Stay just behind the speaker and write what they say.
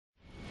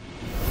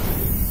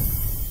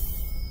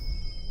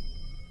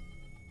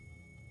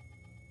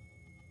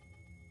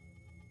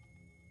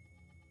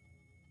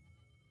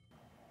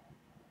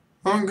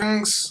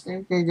Thanks.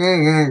 God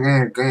damn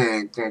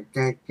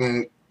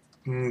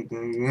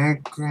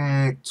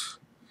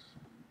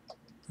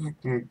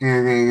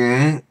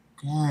it.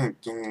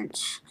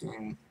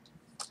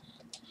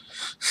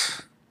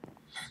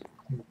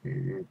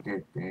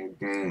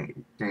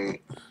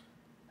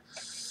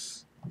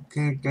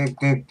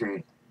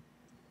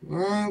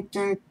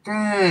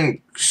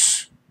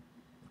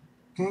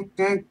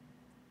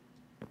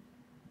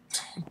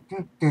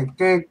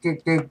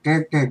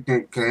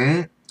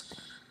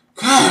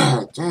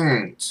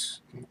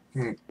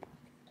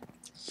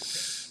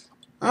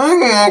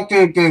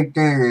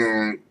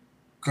 Okay.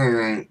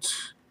 Correct.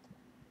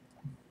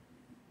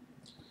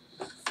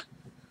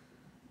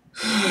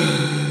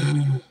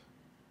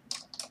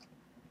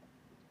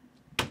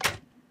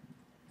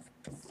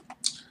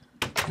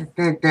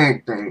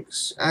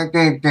 Thanks.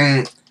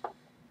 Okay.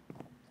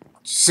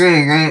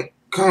 Sing it.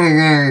 Come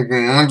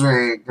again.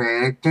 Andre.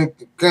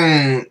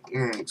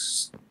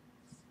 Thanks.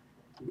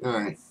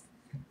 Right.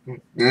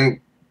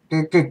 Thanks.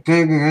 Okay,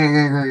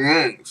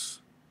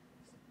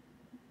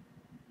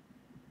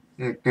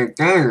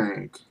 that's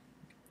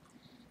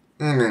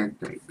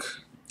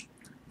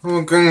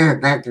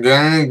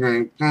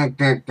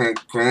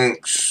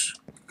thanks.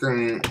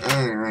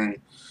 Anyway,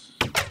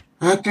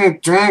 I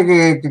can try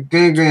to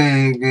do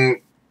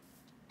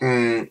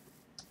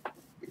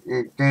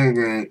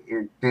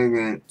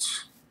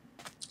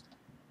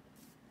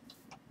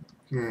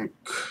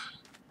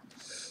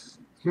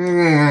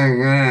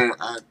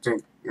I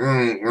took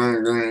one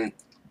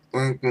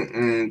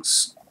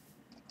eggs.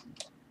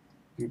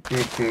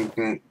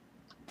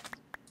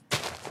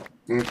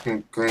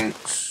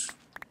 Thanks.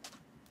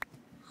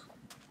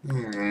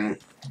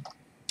 Alright.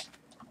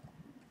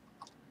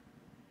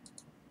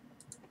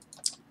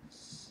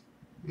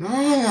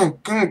 No,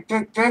 good.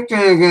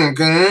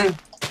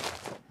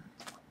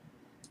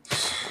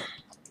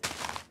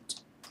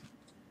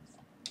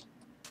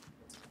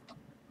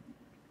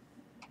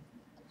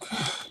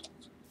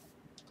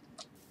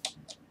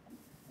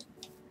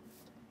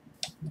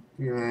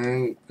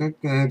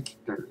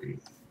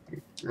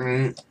 Right,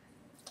 right.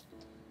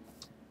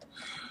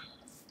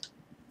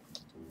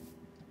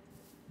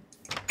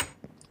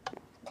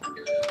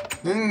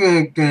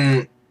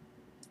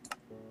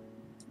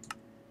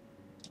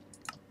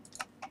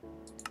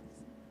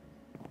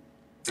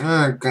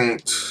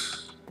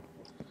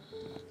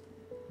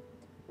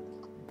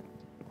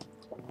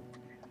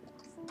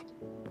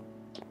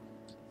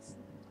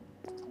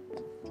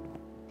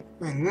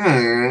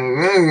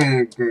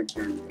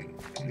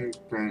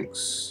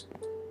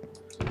 Okay.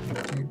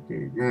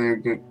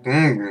 Okay. Thanks.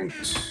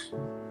 Thanks.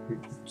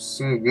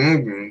 So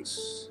good. Okay.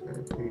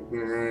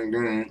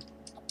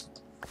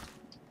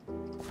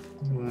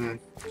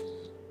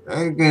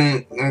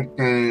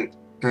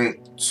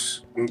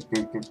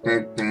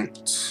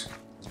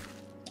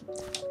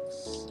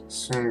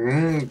 So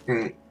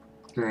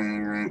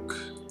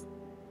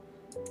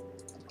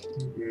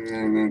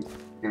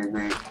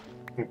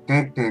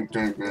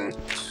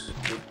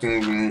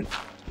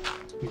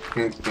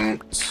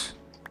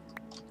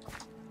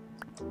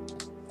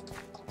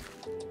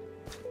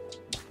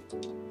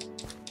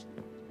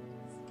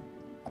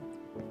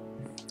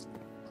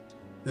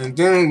the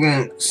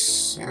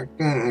dragons, I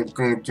can't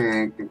go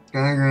to the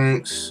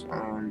dragons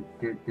on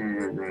the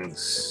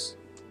dragons.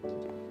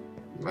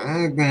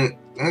 I can't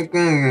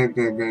go to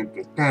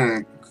the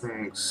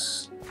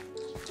dragons.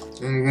 I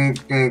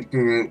can't get the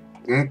dragons.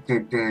 Get the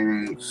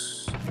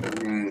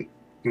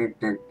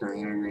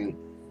dragons.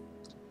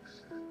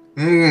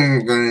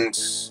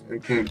 Dragons. I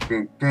can't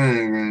get the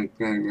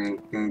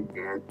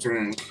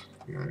drink.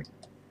 Dragons.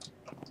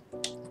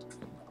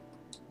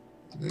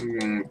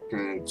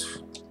 Detergent.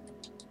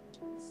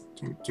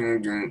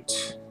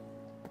 Detergent.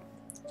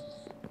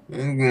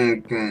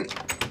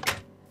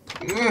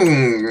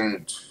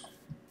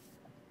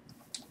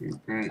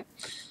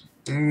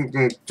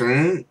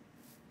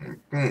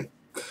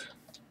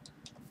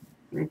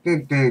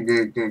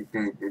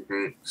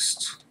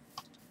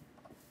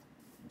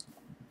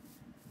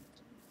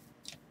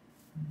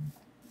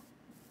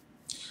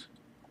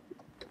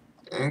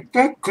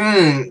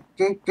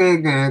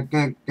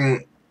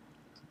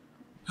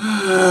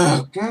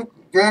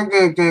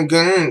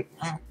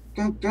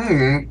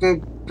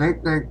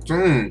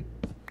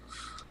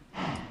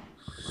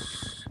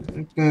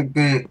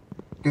 Detergent.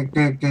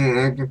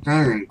 Detergent.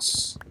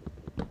 Next.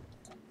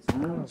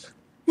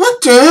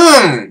 What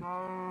the?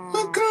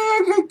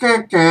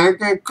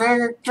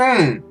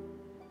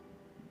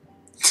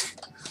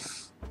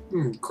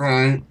 I'm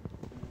crying.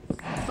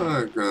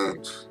 Oh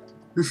god.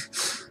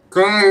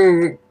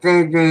 Crying.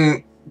 I'm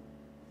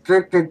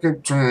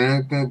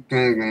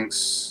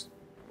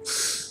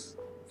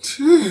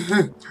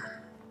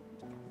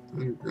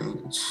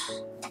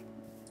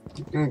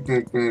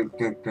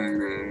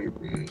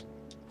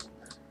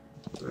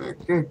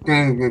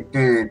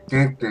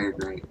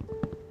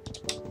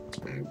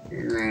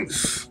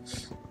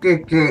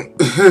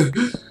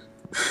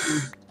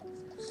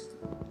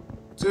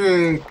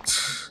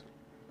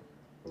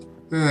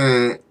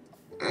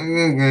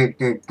gonna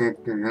get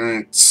the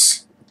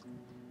rights.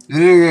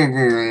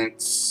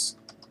 Ingredients.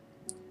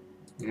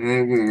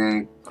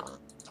 Ingredient.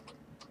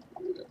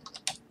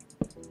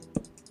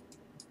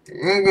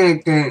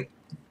 Ingredient.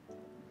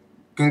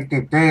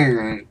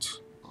 Ingredient.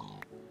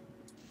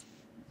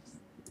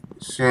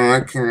 So I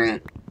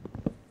can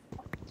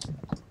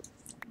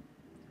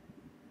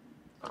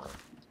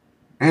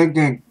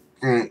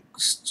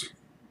ingredients.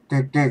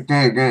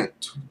 Ingredients.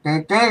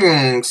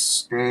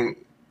 Ingredients. Drain.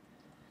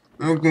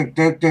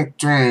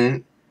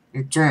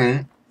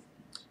 Drain.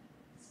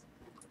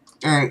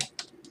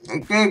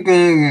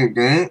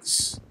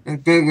 Ingredients.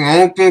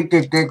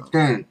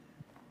 Ingredients.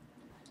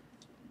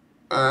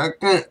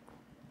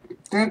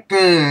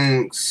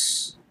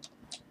 Thanks.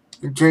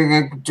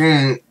 Drink.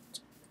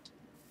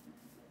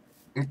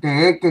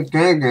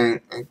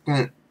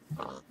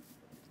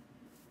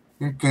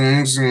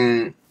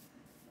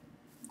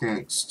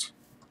 Text.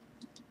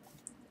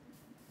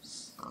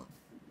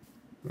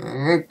 I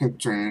like the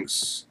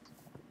drinks.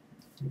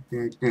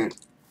 Engine.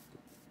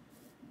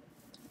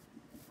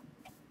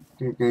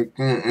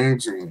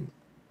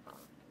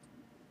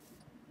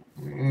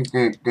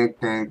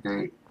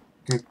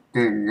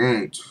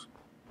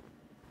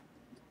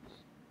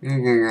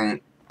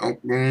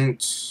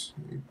 Upgrades.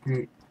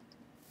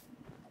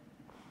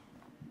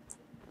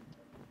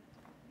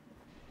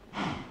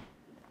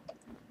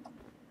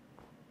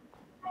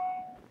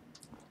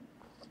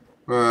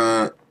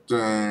 But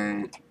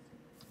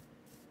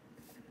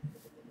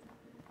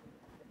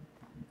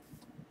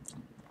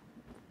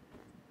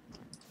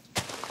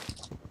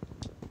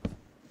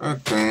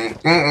okay.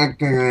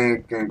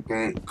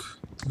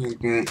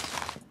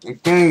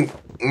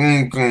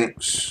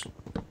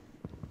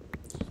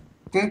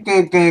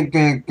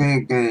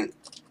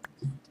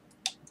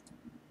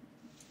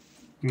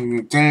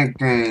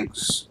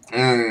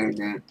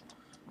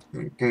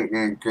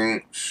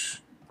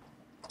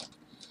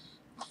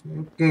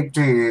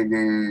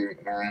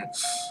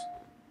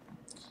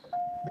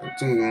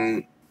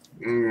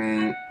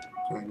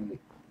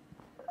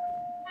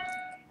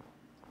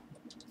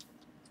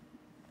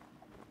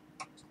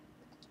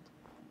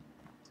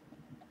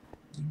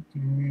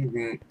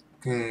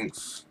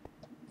 Thanks.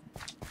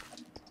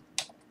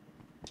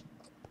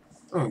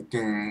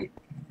 Okay.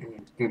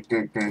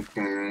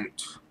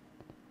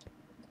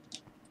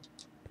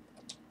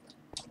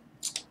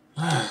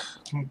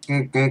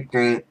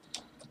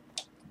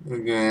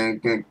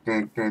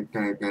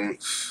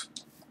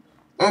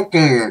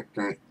 Okay,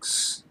 thanks.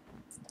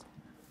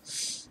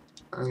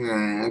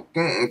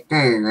 Okay,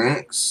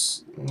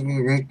 Rex.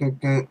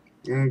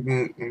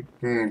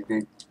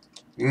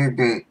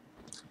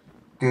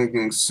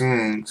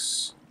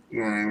 Thanks.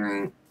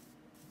 Yeah.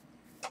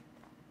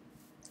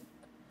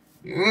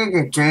 You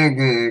can try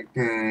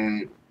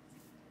again.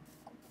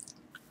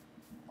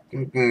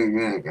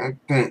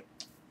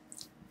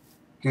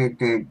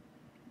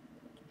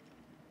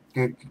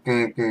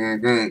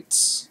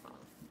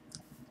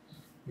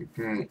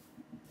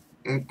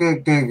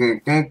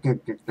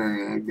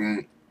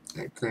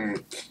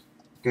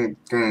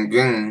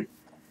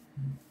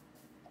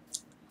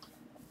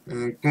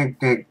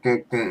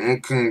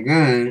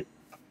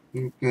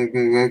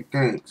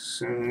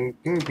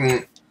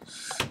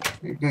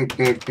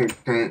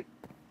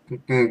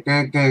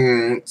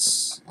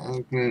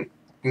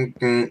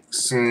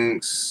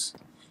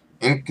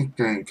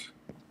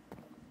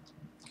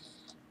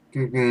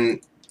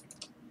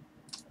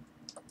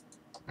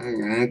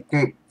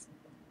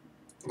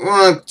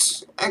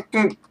 What? I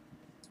could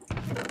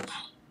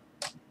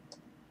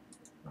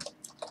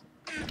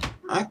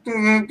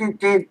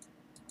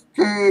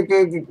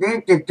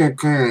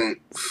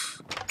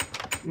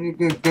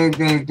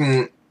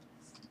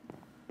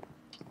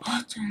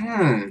what the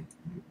hell?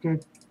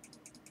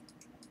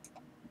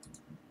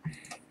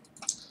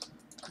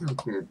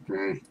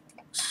 Okay.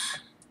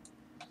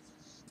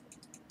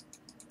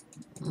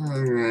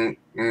 Alright.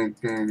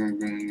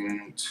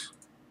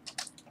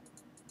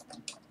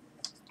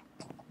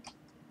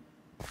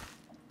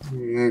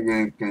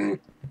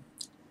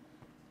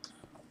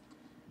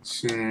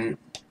 So,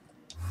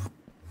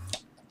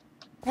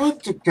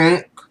 what the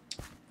heck?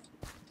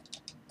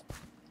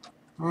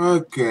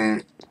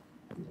 Okay.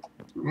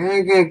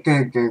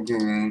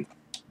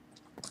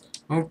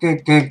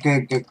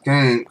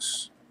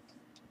 Thanks.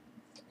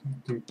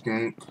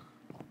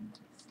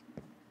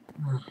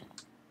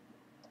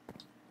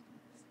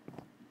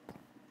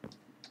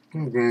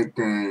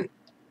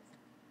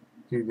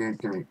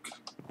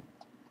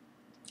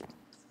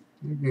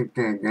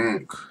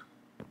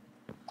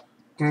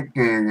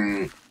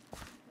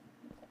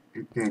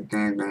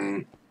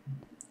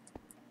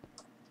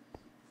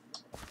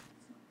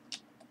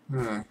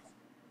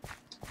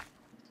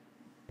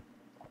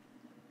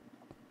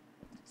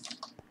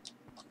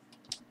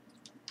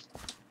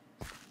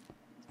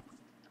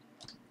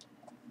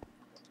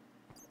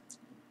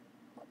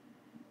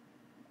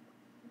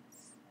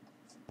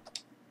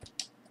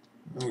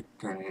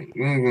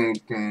 Okay.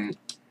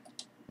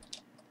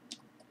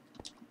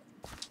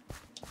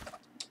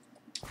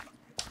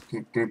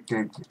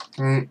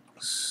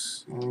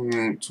 Thanks.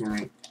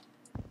 Alright.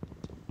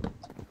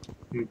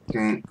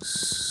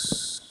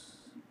 against,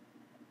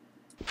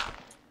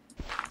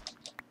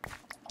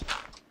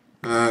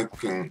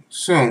 okay,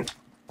 so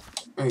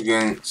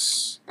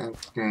against,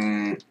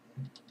 okay,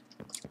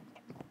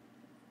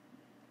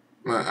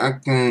 well, I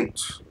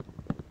can't,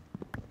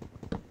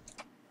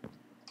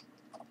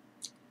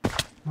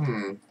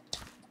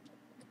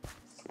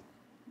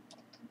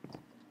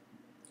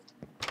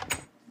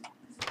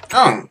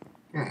 oh,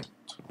 yeah,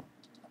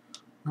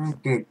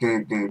 okay,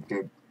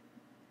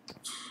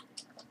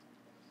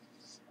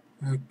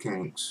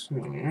 okay, so,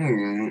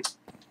 alright,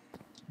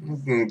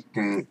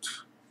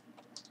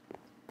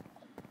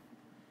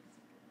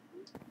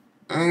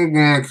 I'm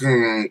gonna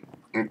create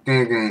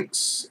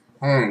against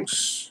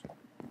horse,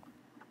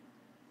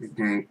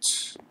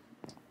 against,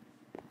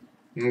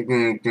 I'm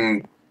gonna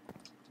get,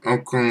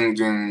 okay,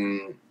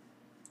 then,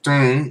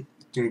 thing,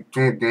 to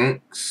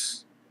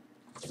against,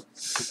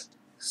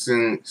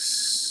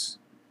 since,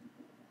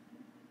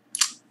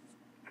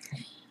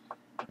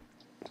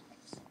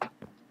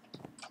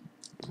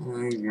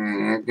 I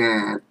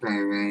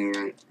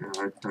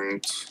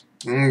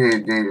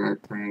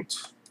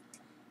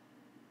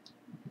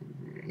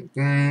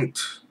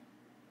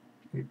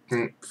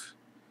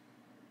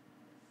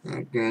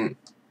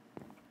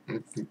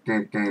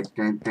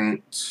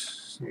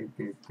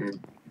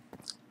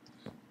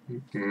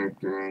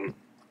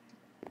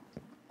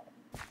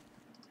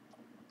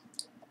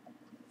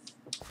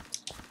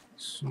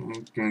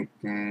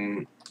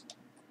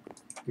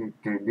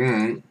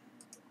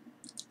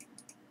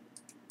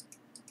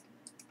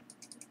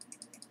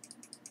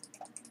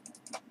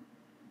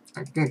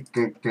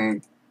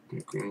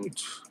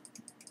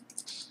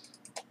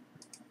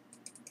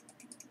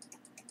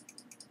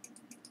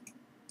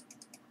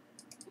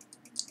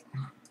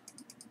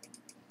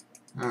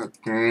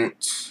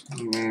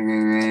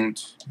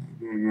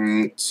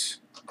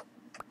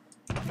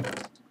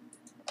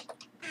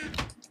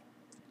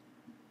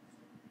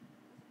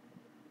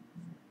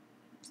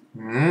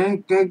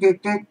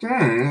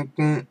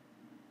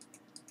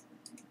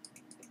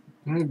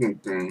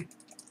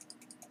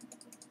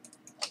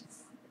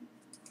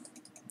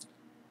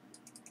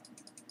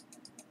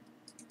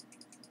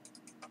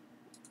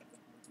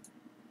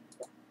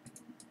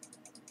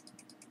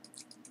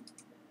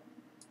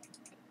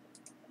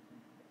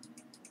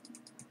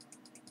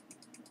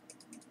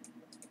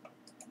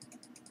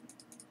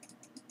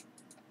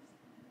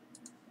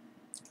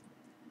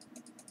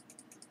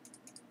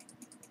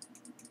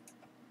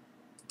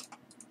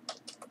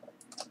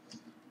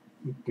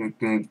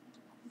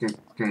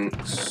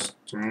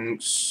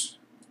Strengths.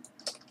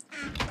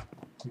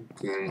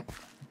 Okay.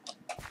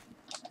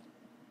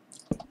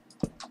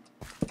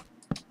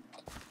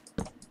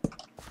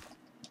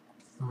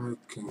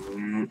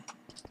 Okay.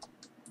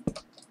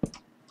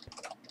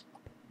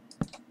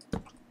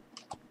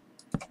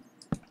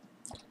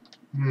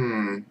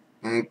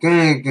 I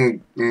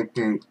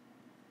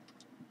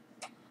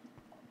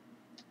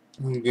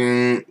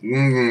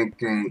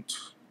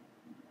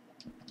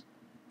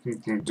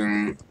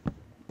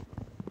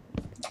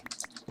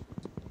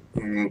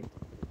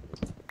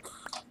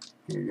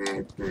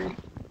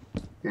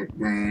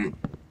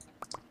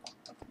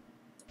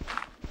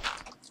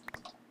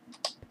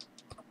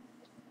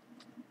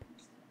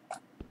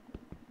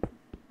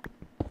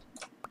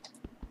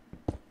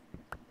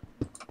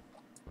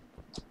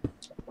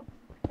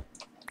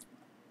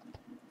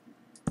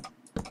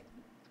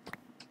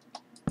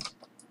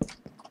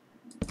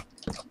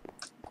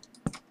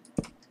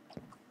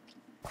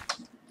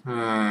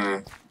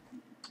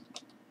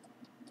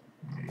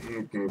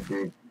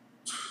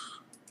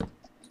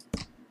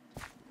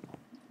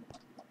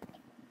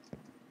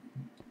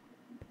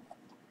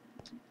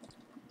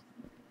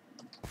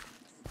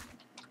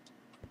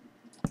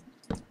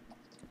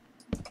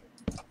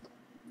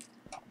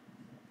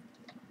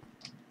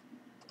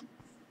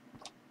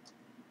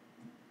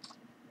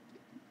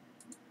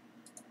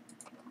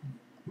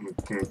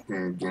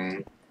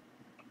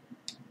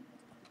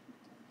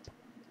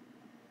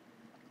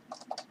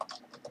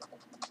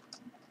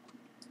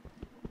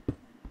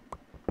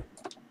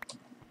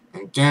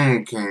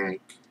think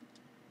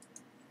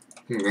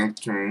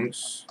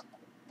electrons.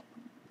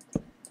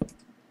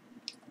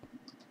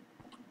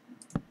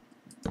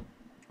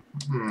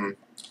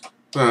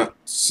 But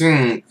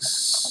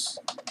since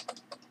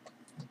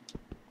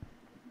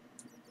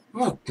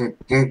what the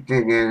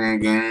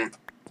again?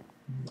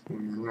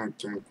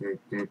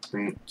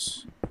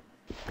 Different.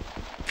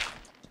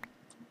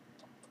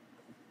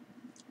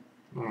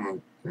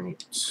 Oh,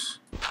 great.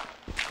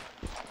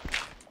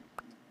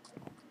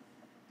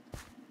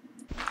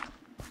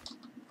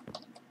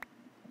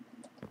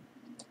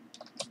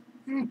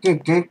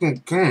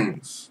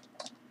 Guns.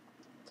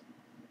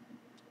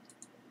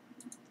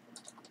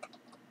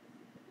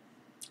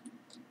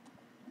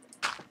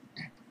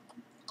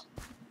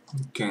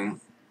 Okay.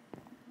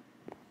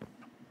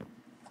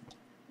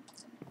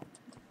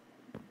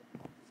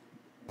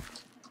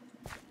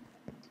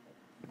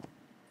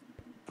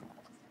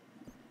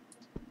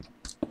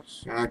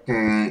 So I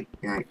can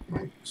get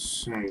my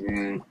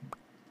second.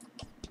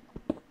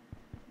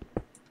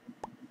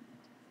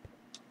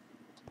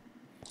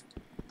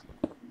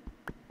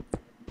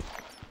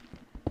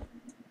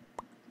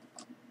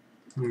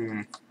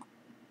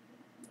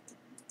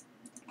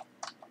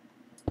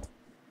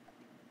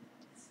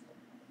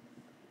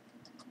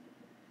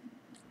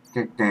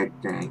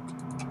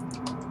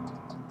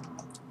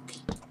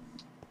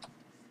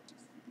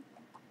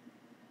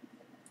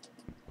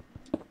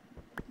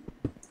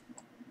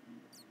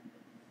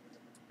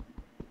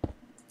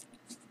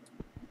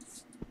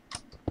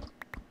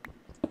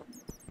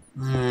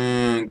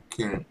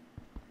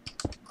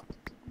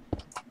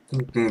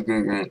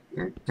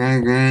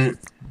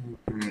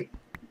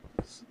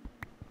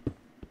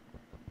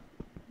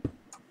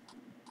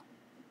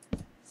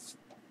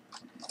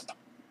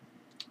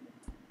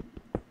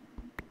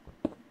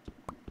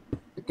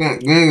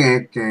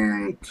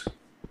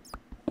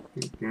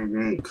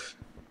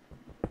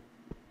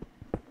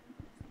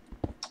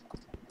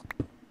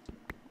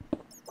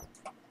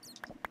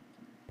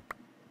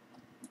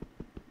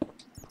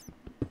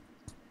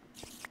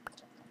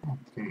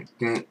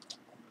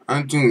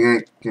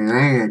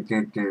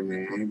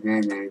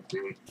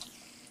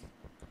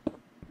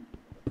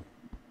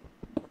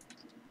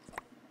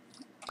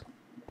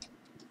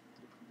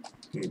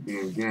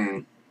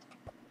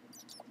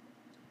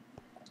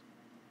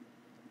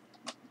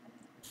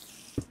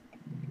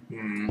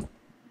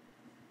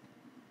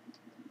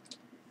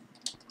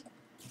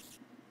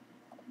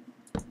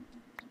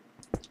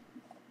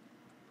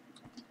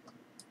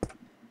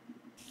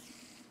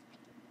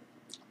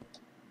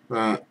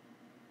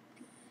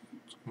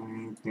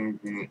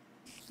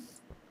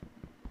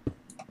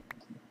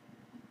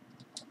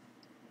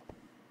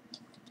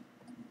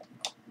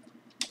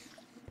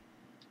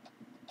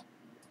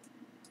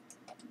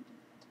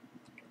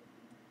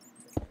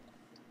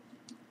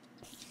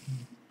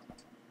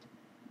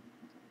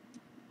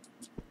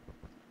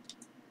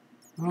 But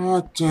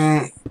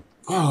okay.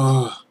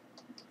 Oh,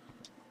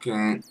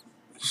 okay.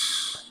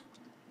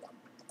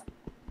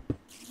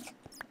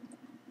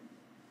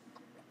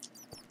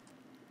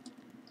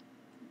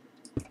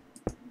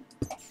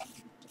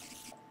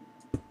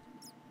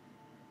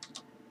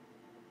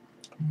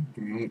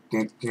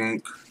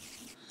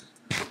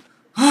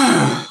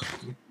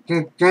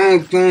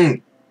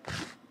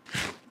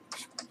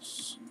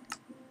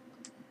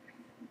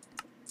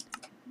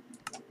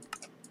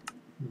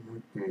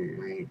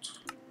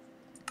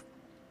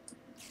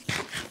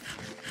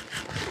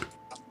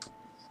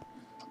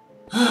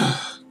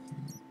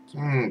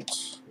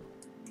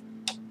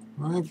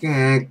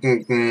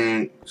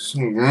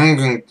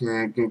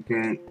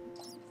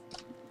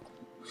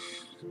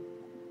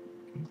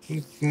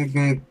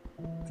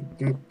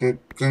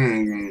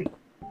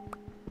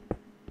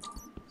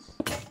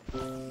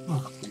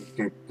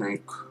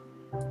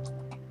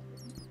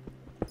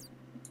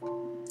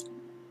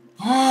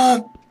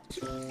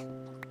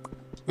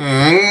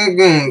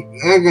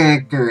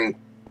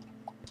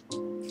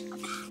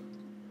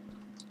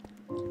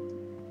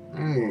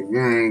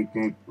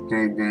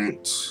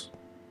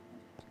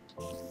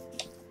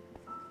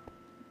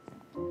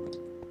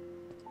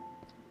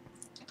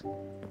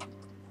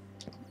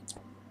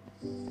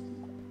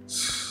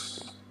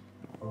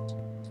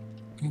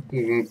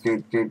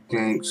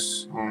 Thanks.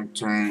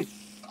 Okay.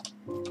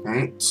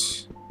 Right.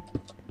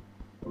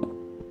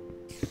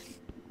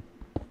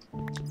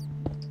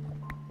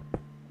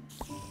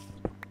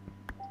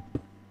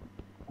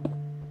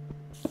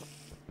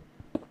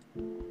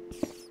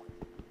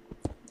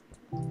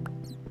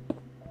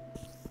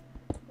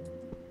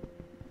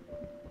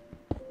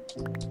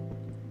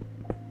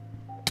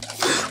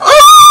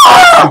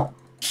 Oh!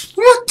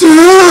 What the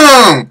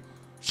hell?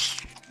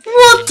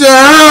 What the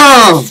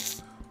hell?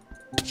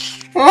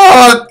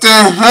 What the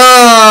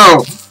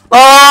hell?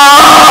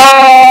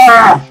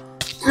 Ah!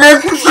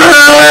 This is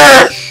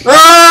it!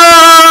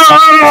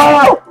 Ah!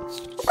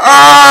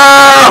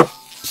 Ah!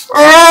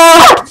 Ah!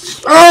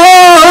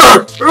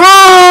 Ah!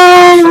 Ah!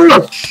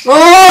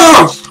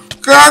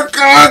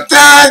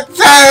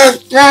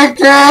 Ah!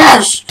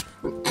 Cash!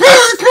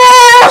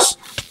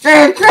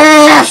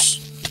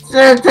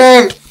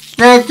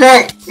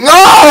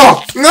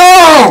 No!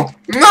 No!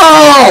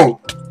 No!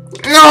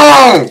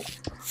 No!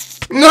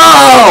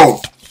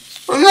 No!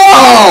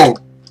 No!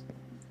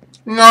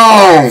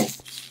 No!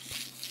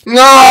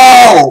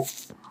 No!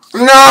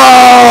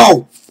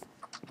 No!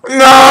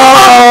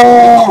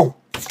 No!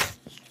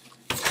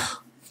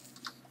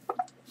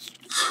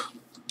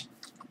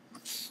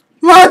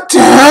 What the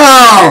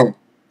hell?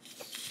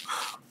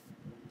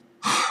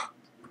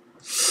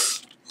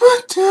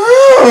 What the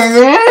hell,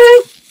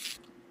 man?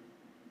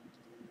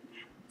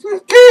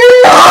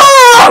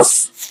 Chaos!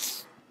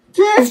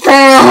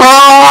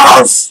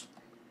 Chaos!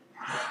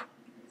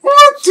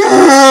 What the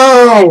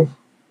hell?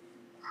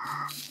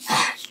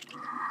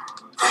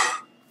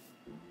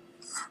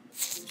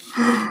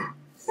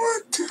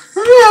 What the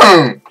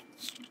hell?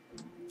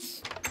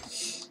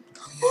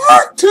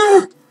 What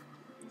the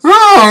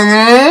hell,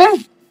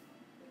 man?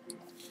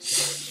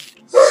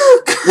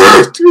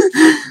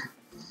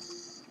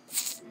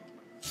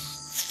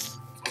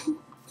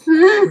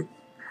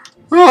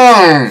 Oh,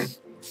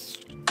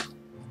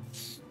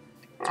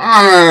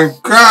 I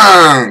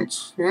can't.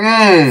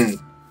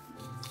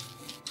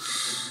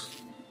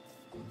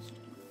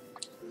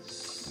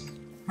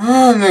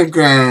 Oh my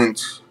god.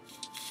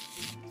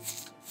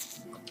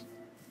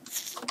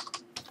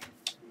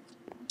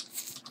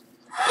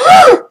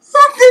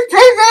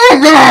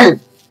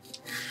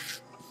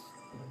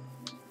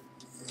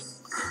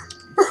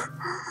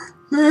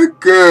 They're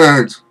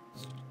good.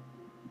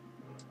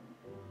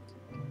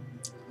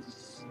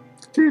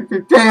 Keep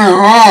it down,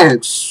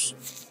 hogs.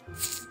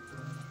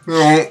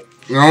 No,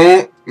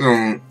 no,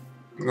 no,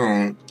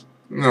 no,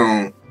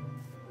 no,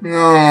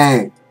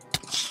 no.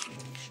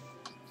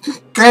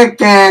 Get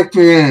back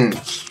in.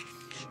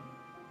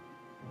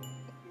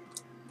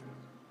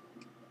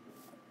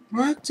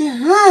 What the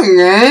hell,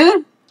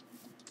 man?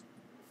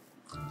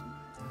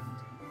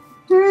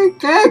 Get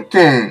that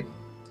thing.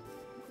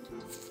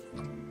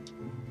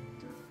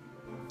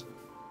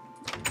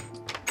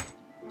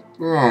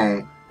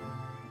 Bro.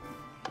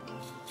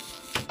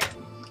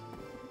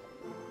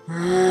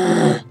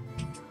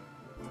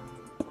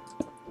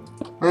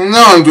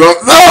 No,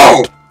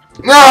 no!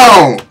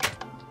 No!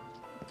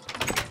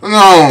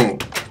 No!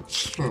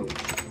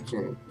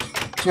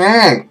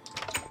 Dang!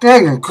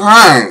 Dang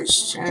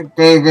Christ!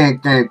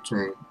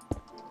 Dang.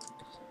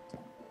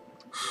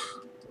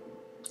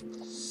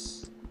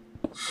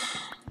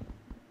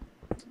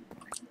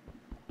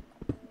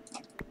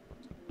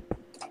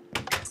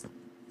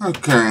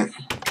 Okay.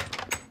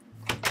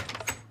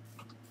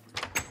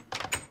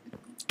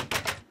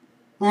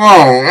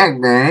 Whoa,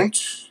 that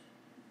bench.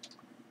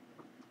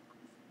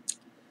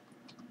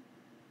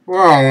 Whoa,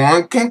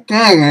 I can't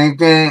tell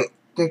anything.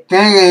 It.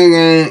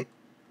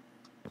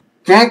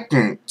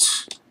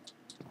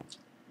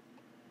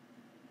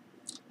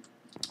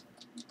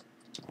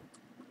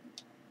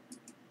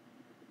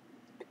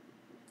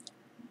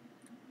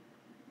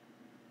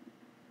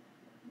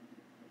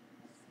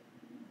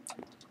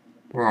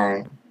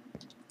 Whoa.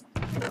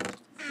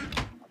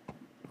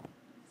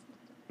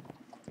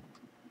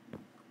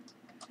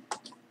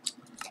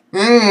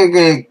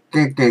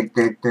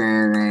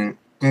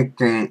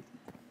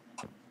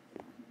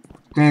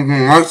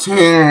 What's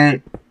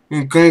here?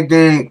 You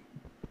thing.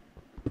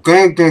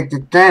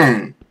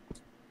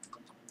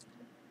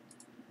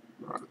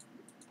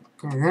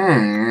 Come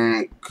on,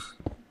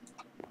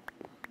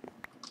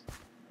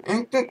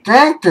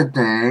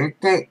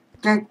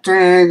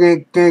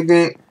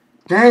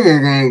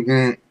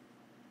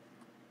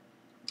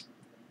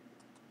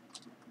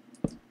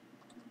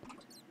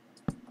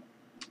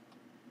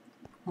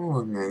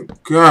 oh my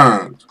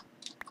god.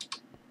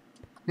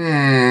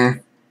 Hmm.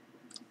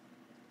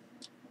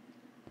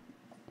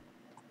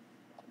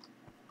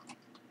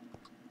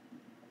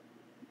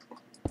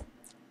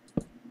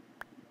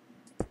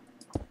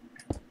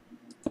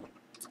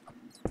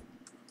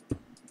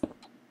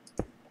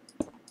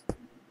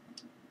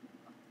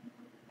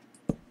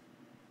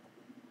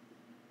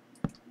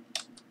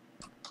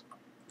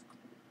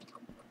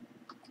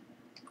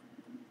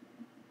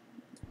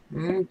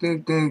 I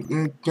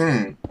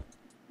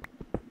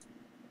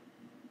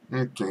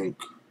think.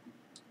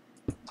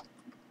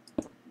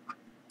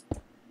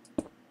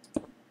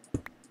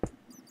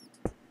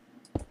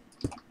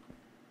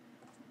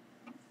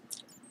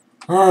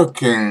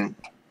 Okay.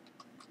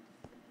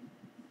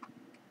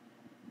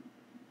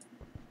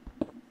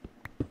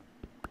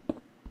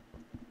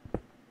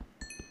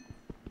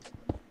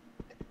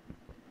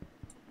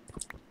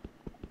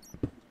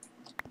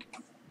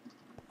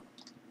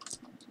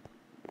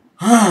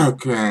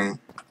 Okay.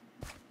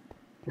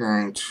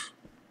 Right.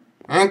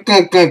 I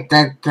think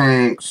that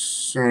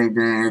thanks. I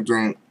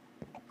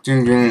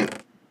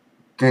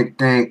didn't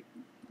think.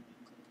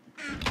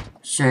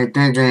 So I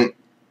didn't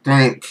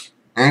think.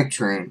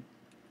 Actually.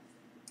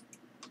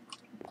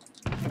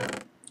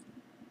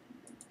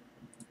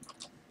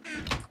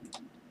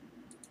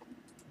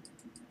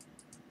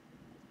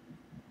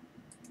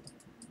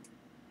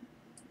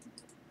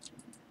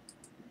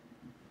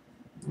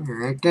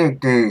 I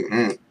think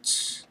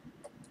it's.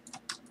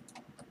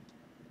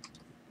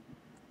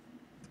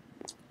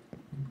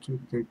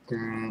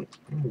 Okay.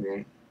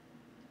 Right.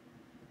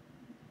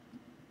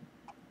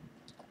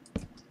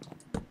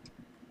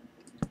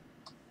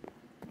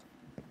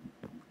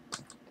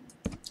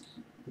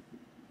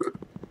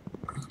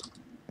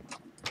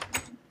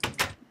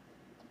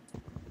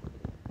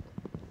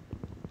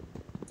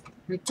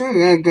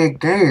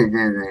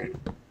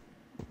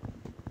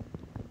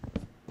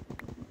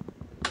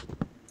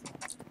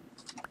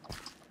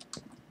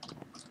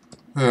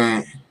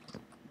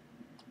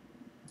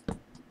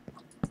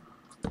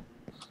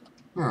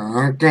 Oh,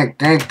 I think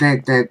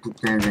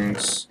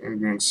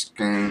against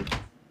game.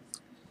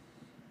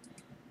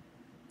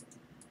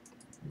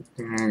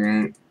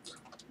 Alright.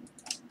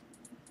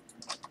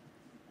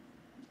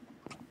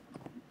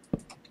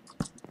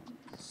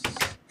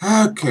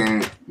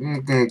 Okay.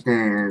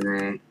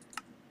 Alright.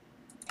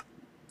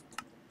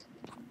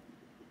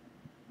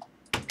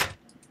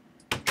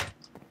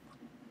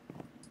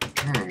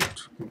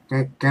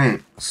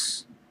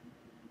 Thanks.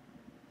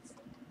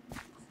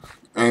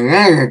 And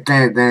then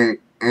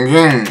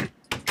again.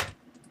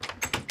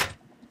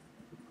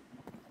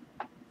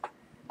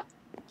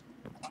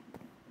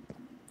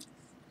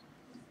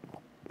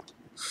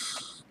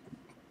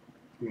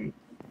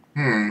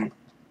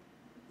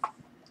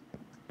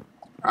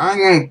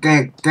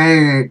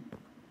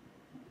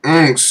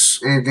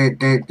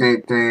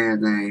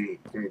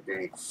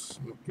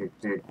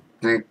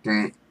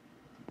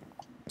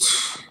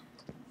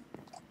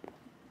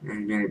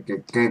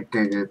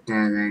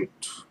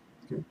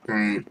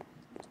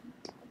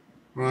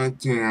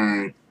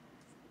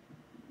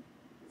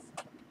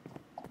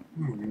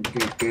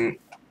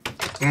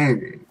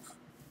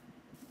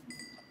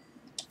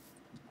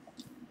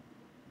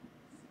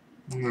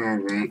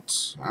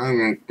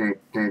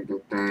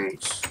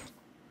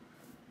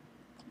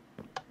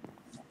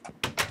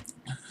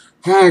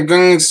 Hi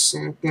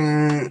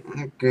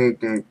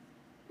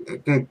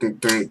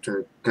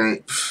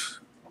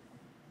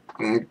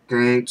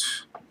guys,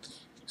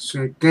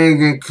 so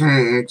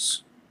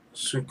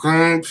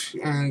subscribe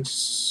and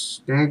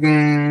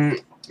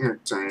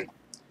next time.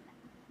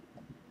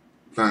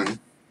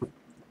 Bye.